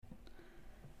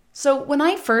So when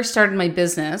I first started my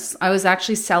business, I was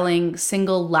actually selling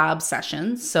single lab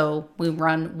sessions. So we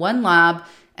run one lab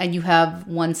and you have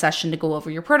one session to go over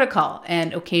your protocol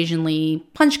and occasionally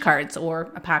punch cards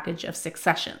or a package of 6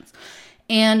 sessions.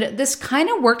 And this kind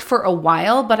of worked for a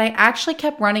while, but I actually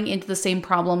kept running into the same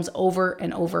problems over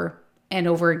and over and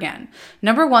over again.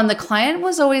 Number one, the client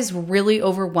was always really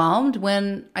overwhelmed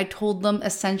when I told them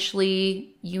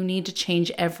essentially, you need to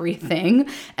change everything.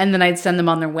 And then I'd send them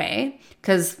on their way.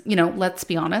 Because, let's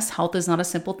be honest, health is not a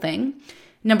simple thing.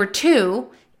 Number two,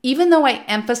 even though I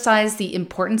emphasize the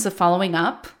importance of following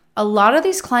up, a lot of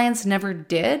these clients never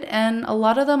did. And a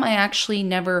lot of them I actually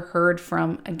never heard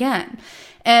from again.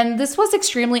 And this was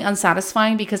extremely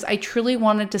unsatisfying because I truly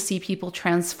wanted to see people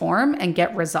transform and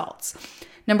get results.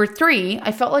 Number three,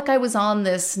 I felt like I was on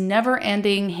this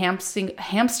never-ending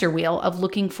hamster wheel of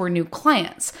looking for new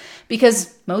clients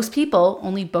because most people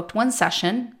only booked 1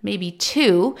 session, maybe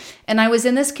 2, and I was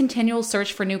in this continual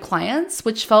search for new clients,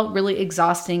 which felt really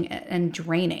exhausting and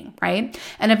draining, right?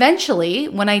 And eventually,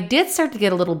 when I did start to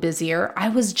get a little busier, I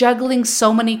was juggling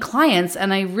so many clients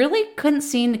and I really couldn't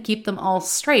seem to keep them all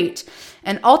straight.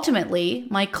 And ultimately,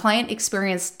 my client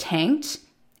experience tanked.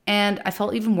 And I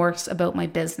felt even worse about my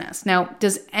business. Now,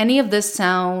 does any of this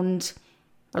sound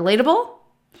relatable?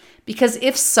 Because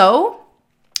if so,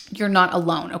 you're not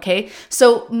alone, okay?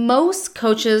 So most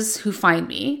coaches who find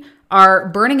me are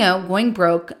burning out, going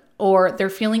broke, or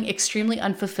they're feeling extremely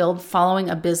unfulfilled following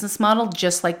a business model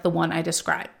just like the one I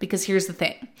described. Because here's the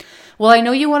thing. Well, I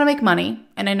know you want to make money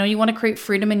and I know you want to create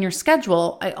freedom in your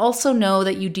schedule. I also know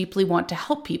that you deeply want to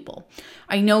help people.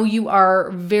 I know you are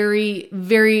very,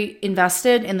 very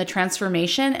invested in the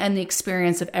transformation and the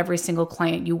experience of every single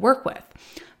client you work with.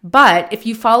 But if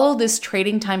you follow this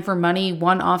trading time for money,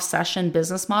 one-off session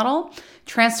business model,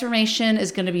 transformation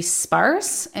is going to be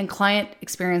sparse and client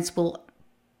experience will,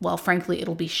 well, frankly,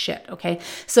 it'll be shit, okay?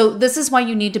 So this is why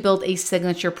you need to build a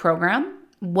signature program.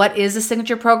 What is a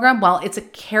signature program? Well, it's a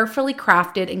carefully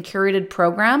crafted and curated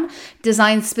program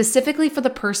designed specifically for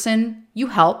the person you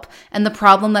help and the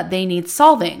problem that they need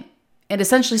solving. It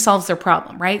essentially solves their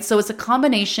problem, right? So it's a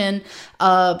combination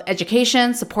of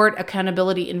education, support,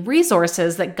 accountability, and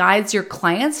resources that guides your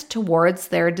clients towards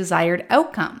their desired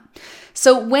outcome.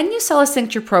 So when you sell a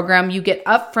signature program, you get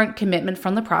upfront commitment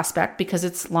from the prospect because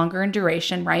it's longer in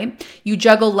duration, right? You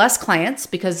juggle less clients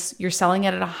because you're selling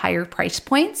it at a higher price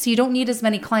point. So you don't need as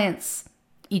many clients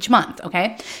each month,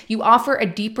 okay? You offer a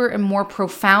deeper and more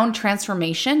profound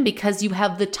transformation because you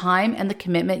have the time and the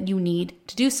commitment you need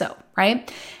to do so, right?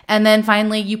 And then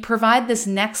finally, you provide this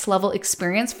next level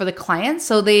experience for the client.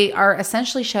 So they are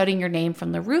essentially shouting your name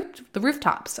from the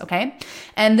rooftops, okay?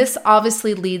 And this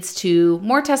obviously leads to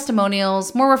more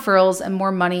testimonials, more referrals, and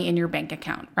more money in your bank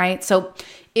account, right? So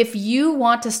if you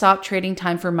want to stop trading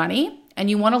time for money, and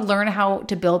you want to learn how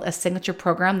to build a signature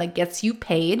program that gets you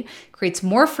paid, creates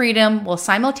more freedom while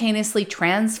simultaneously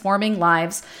transforming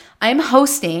lives, I'm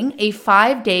hosting a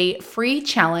 5-day free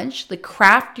challenge, the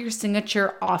Craft Your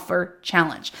Signature Offer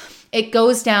Challenge. It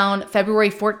goes down February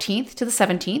 14th to the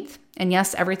 17th. And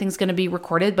yes, everything's going to be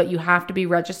recorded, but you have to be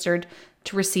registered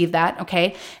to receive that,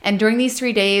 okay? And during these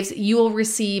 3 days, you will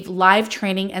receive live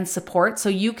training and support so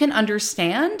you can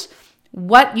understand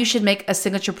what you should make a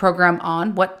signature program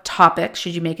on, what topic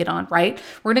should you make it on, right?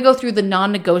 We're going to go through the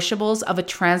non-negotiables of a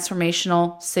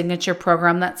transformational signature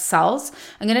program that sells.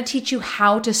 I'm going to teach you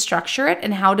how to structure it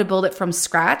and how to build it from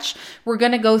scratch. We're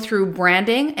going to go through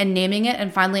branding and naming it.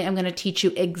 And finally, I'm going to teach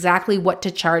you exactly what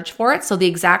to charge for it. So the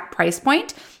exact price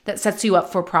point that sets you up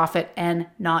for profit and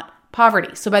not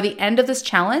poverty. So by the end of this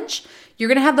challenge, you're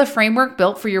going to have the framework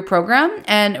built for your program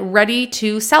and ready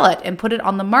to sell it and put it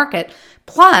on the market.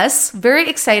 Plus, very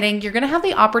exciting, you're going to have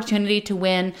the opportunity to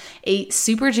win a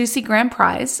super juicy grand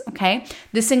prize, okay?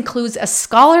 This includes a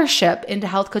scholarship into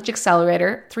Health Coach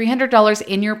Accelerator, $300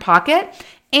 in your pocket,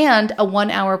 and a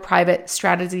 1-hour private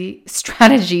strategy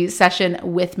session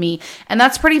with me. And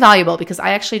that's pretty valuable because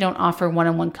I actually don't offer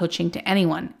one-on-one coaching to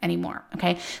anyone anymore,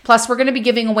 okay? Plus, we're going to be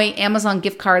giving away Amazon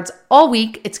gift cards all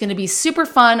week. It's going to be super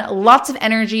fun, lots of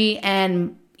energy,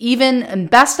 and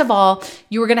best of all,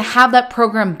 you are going to have that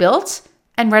program built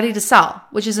and ready to sell,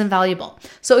 which is invaluable.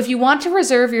 So if you want to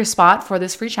reserve your spot for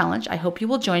this free challenge, I hope you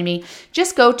will join me.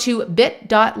 Just go to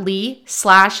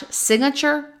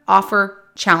bit.ly/signature offer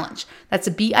challenge. That's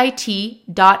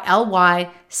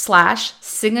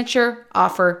bit.ly/signature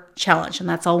offer challenge. And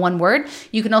that's all one word.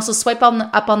 You can also swipe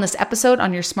up on this episode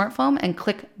on your smartphone and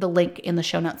click the link in the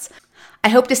show notes. I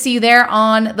hope to see you there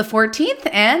on the 14th,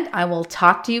 and I will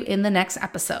talk to you in the next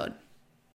episode.